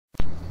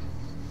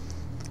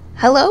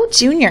Hello,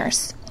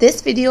 juniors!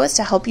 This video is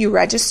to help you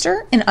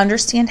register and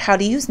understand how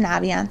to use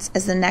Naviance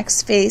as the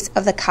next phase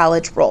of the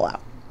college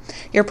rollout.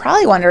 You're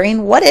probably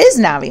wondering, what is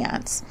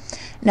Naviance?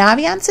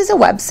 Naviance is a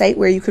website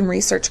where you can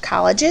research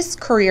colleges,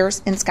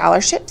 careers, and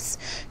scholarships,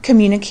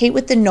 communicate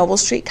with the Noble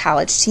Street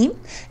College team,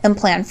 and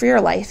plan for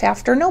your life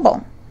after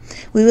Noble.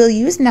 We will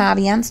use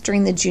Naviance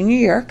during the junior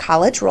year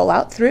college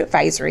rollout through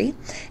advisory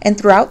and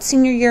throughout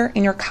senior year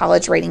in your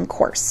college writing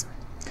course.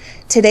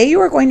 Today you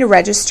are going to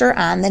register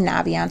on the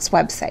Naviance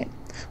website.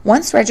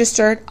 Once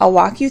registered, I'll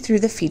walk you through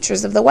the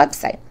features of the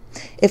website.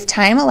 If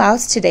time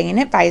allows today in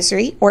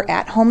advisory or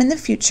at home in the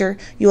future,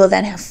 you will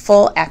then have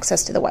full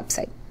access to the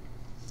website.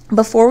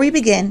 Before we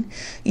begin,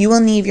 you will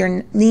need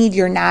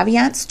your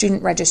Naviance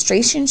student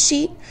registration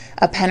sheet,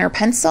 a pen or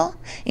pencil,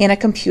 and a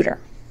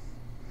computer.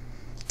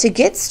 To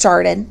get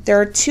started,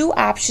 there are two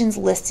options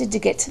listed to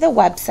get to the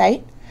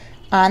website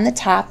on the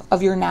top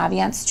of your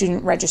Naviance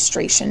student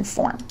registration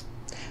form.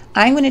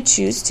 I'm going to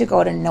choose to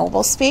go to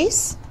Noble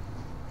Space,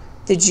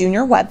 the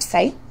junior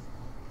website.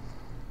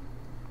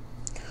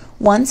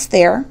 Once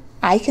there,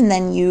 I can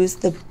then use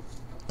the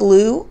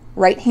blue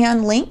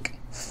right-hand link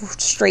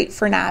straight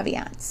for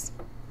Naviance.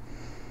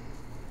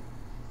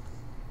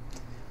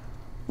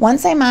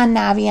 Once I'm on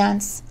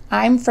Naviance,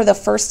 I'm for the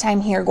first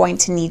time here going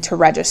to need to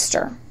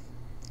register.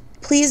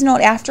 Please note,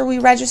 after we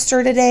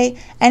register today,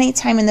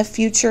 anytime in the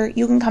future,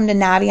 you can come to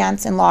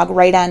Naviance and log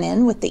right on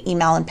in with the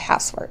email and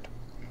password.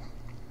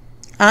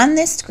 On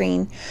this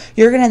screen,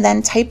 you're going to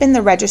then type in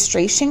the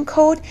registration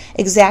code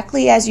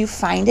exactly as you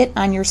find it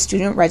on your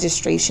student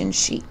registration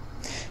sheet.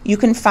 You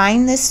can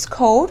find this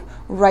code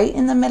right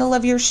in the middle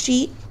of your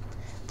sheet.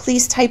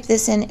 Please type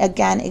this in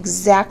again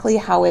exactly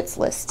how it's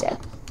listed.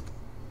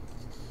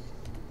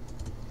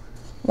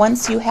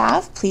 Once you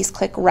have, please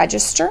click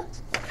Register.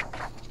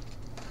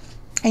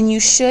 And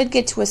you should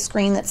get to a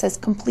screen that says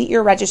complete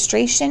your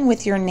registration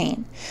with your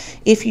name.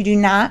 If you do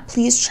not,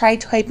 please try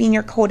typing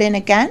your code in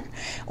again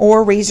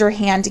or raise your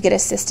hand to get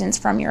assistance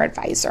from your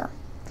advisor.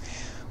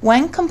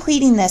 When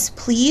completing this,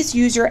 please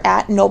use your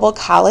 @Noble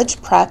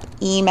College Prep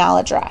email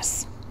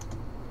address.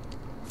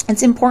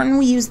 It's important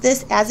we use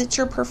this as it's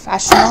your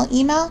professional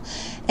email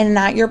and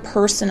not your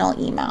personal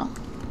email.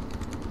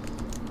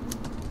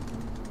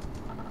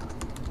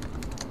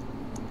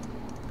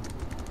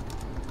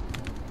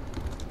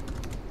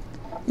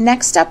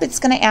 Next up, it's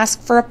going to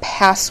ask for a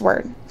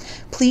password.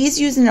 Please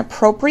use an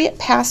appropriate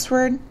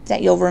password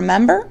that you'll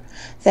remember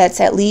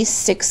that's at least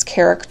 6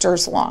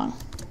 characters long.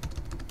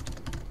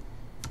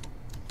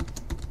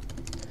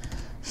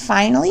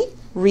 Finally,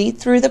 read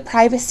through the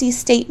privacy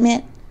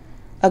statement,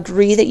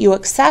 agree that you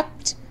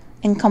accept,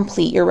 and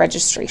complete your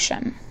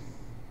registration.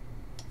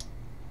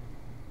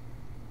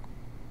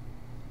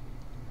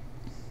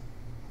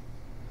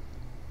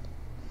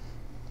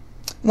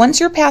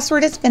 Once your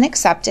password has been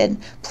accepted,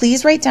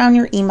 please write down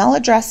your email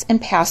address and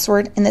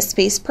password in the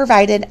space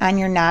provided on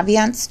your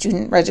Naviance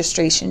student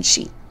registration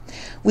sheet.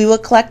 We will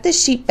collect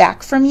this sheet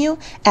back from you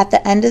at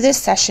the end of this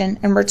session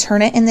and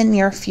return it in the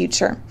near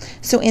future.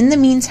 So in the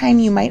meantime,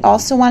 you might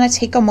also want to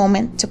take a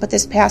moment to put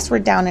this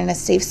password down in a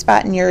safe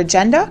spot in your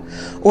agenda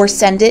or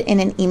send it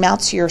in an email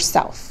to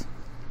yourself.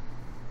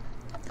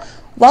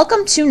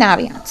 Welcome to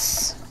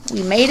Naviance.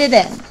 We made it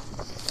in.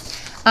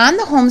 On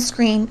the home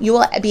screen, you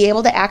will be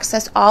able to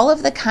access all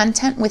of the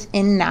content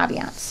within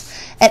Naviance.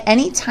 At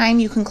any time,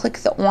 you can click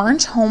the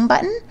orange home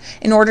button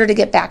in order to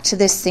get back to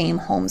this same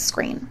home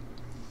screen.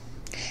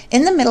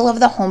 In the middle of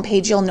the home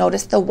page, you'll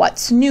notice the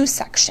What's New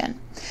section.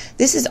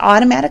 This is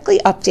automatically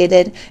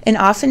updated and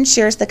often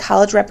shares the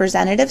college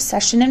representative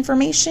session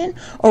information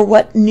or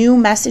what new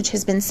message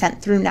has been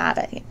sent through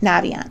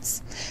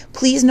Naviance.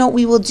 Please note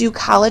we will do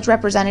college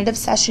representative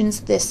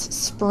sessions this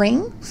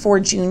spring for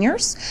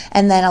juniors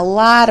and then a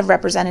lot of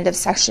representative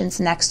sessions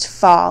next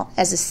fall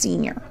as a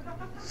senior.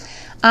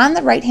 On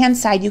the right-hand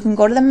side, you can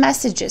go to the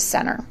Messages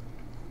Center.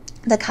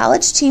 The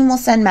college team will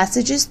send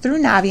messages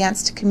through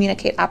Naviance to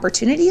communicate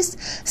opportunities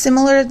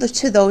similar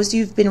to those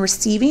you've been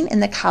receiving in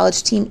the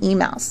college team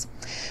emails.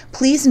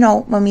 Please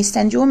note, when we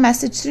send you a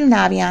message through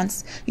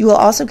Naviance, you will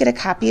also get a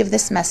copy of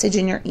this message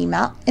in your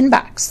email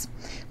inbox.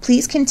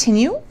 Please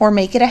continue or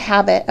make it a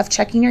habit of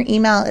checking your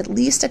email at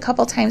least a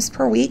couple times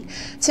per week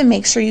to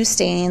make sure you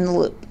stay in the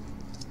loop.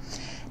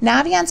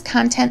 Naviance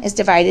content is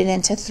divided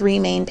into 3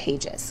 main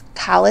pages: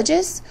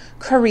 Colleges,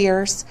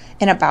 Careers,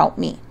 and About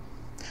Me.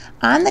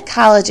 On the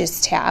Colleges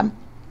tab,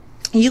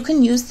 you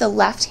can use the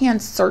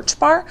left-hand search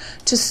bar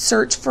to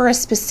search for a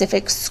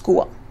specific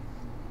school.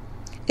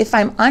 If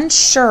I'm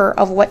unsure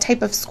of what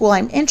type of school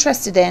I'm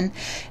interested in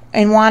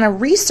and want to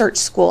research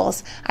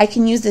schools, I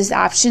can use these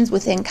options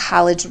within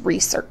College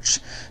Research.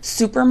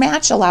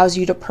 Supermatch allows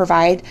you to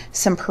provide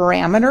some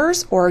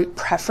parameters or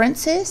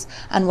preferences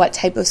on what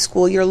type of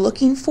school you're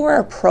looking for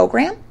or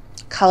program.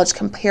 College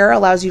Compare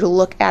allows you to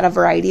look at a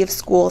variety of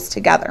schools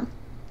together.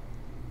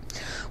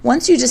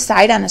 Once you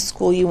decide on a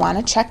school you want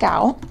to check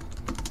out,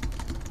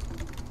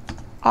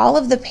 all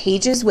of the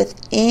pages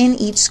within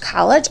each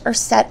college are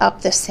set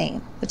up the same,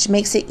 which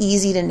makes it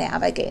easy to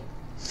navigate.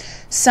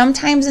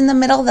 Sometimes in the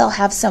middle, they'll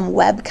have some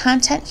web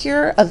content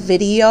here, a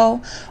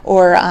video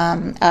or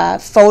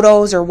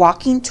photos or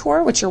walking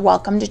tour, which you're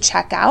welcome to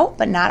check out,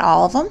 but not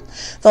all of them.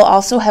 They'll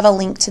also have a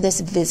link to this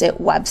visit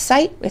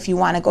website if you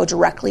want to go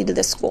directly to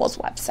the school's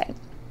website.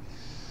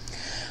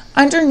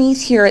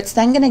 Underneath here, it's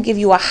then going to give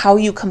you a how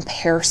you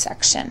compare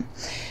section.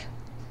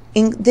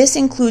 This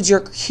includes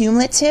your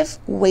cumulative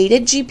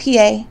weighted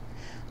GPA,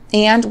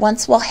 and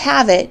once we'll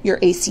have it, your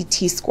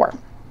ACT score.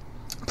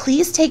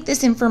 Please take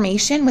this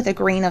information with a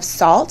grain of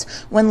salt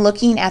when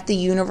looking at the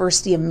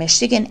University of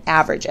Michigan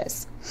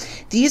averages.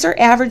 These are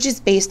averages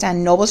based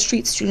on Noble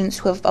Street students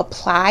who have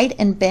applied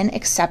and been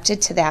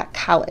accepted to that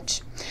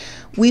college.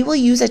 We will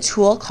use a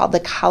tool called the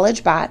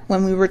College Bot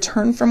when we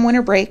return from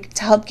winter break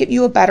to help give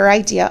you a better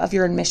idea of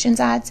your admissions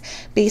odds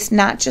based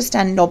not just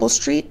on Noble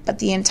Street, but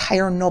the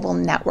entire Noble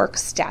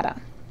Network's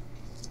data.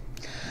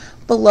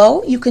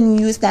 Below, you can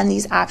use then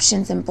these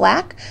options in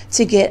black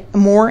to get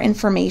more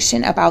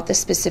information about the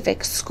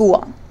specific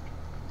school.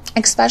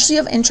 Especially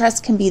of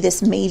interest can be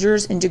this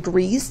Majors and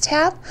Degrees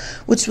tab,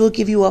 which will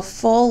give you a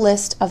full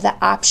list of the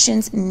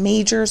options and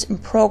majors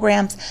and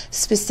programs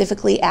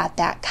specifically at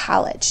that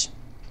college.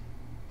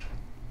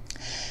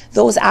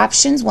 Those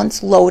options,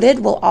 once loaded,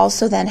 will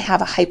also then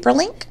have a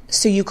hyperlink,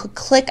 so you could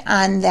click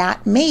on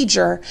that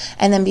major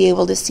and then be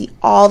able to see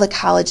all the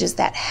colleges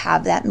that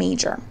have that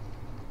major.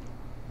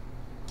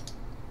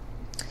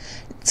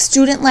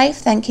 Student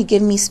life then could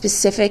give me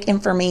specific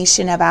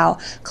information about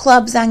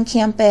clubs on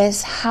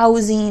campus,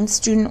 housing,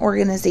 student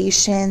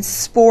organizations,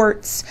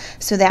 sports,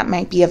 so that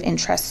might be of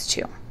interest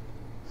too.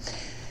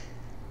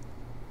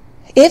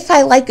 If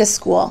I like a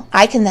school,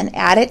 I can then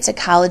add it to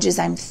colleges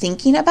I'm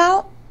thinking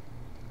about,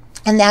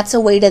 and that's a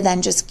way to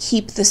then just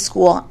keep the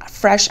school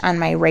fresh on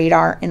my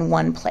radar in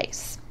one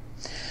place.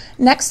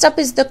 Next up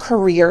is the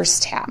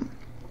Careers tab.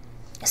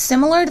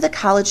 Similar to the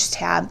College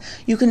tab,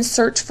 you can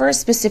search for a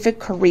specific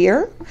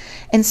career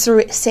and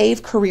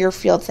save career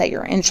fields that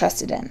you're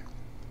interested in.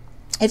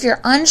 If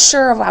you're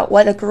unsure about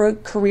what a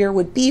good career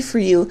would be for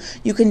you,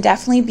 you can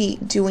definitely be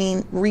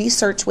doing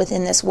research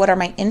within this what are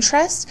my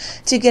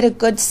interests to get a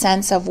good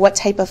sense of what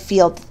type of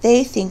field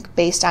they think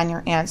based on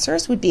your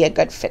answers would be a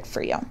good fit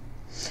for you.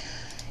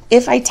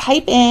 If I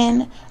type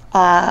in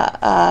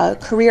a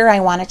career I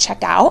want to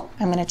check out,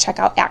 I'm going to check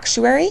out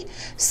actuary.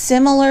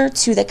 Similar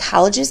to the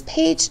colleges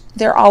page,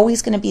 they're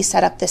always going to be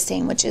set up the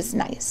same, which is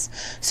nice.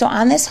 So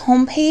on this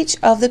home page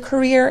of the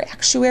career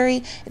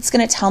actuary, it's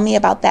going to tell me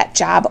about that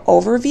job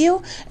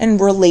overview and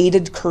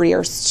related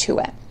careers to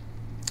it.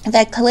 If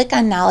I click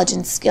on knowledge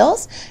and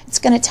skills, it's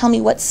going to tell me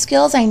what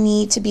skills I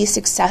need to be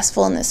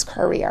successful in this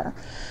career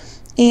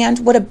and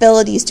what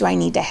abilities do I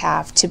need to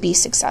have to be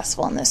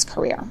successful in this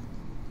career.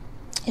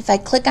 If I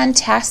click on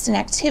tasks and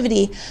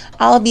activity,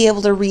 I'll be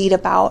able to read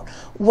about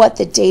what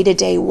the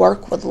day-to-day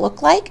work would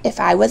look like if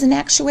I was an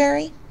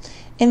actuary.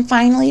 And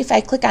finally, if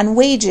I click on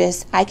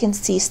wages, I can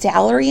see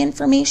salary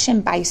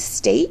information by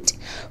state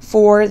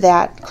for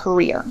that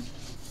career.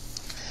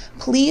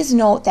 Please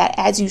note that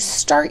as you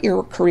start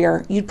your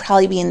career, you'd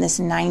probably be in this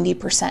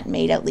 90%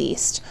 made at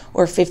least,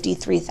 or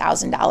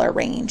 $53,000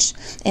 range.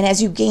 And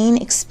as you gain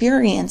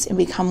experience and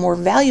become more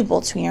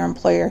valuable to your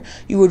employer,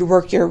 you would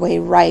work your way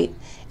right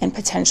and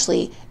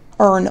potentially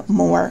earn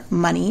more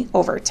money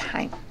over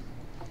time.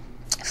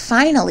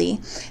 Finally,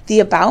 the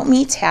About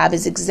Me tab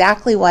is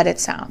exactly what it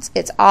sounds.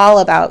 It's all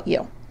about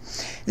you.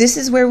 This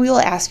is where we will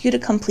ask you to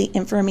complete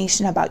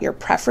information about your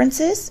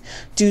preferences,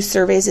 do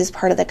surveys as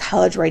part of the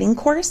college writing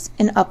course,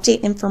 and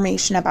update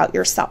information about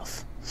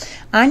yourself.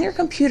 On your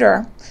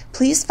computer,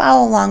 please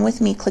follow along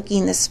with me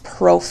clicking this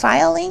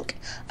profile link,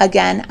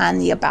 again on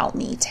the About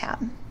Me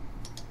tab.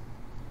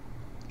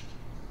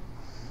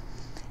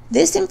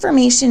 This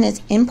information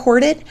is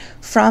imported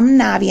from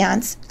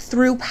Naviance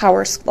through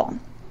PowerSchool.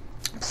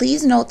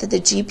 Please note that the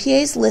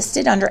GPAs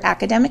listed under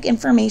academic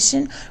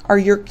information are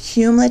your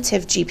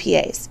cumulative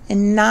GPAs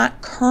and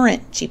not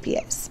current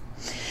GPAs.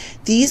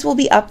 These will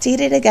be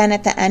updated again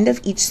at the end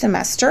of each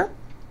semester,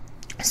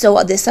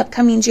 so this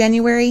upcoming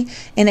January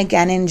and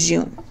again in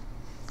June.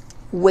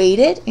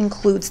 Weighted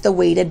includes the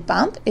weighted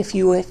bump if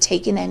you have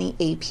taken any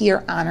AP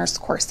or honors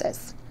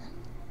courses.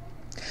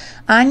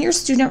 On your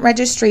student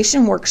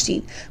registration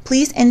worksheet,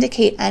 please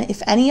indicate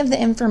if any of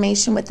the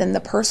information within the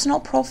personal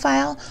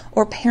profile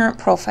or parent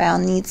profile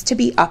needs to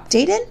be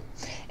updated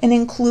and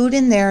include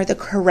in there the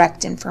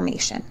correct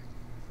information.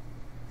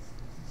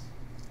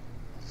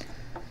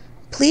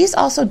 Please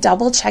also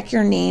double check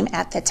your name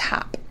at the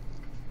top.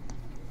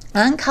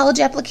 On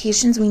college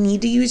applications, we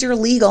need to use your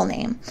legal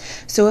name.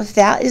 So if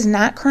that is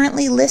not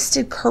currently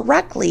listed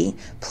correctly,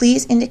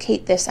 please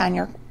indicate this on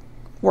your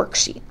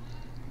worksheet.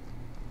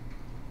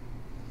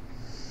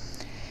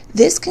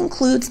 This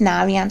concludes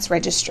Naviance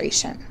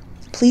registration.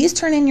 Please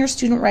turn in your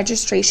student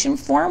registration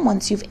form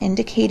once you've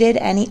indicated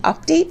any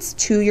updates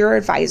to your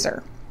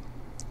advisor.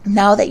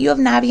 Now that you have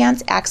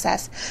Naviance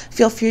access,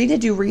 feel free to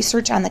do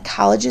research on the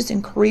colleges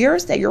and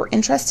careers that you're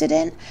interested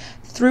in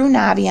through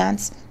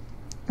Naviance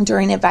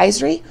during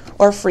advisory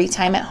or free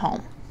time at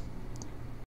home.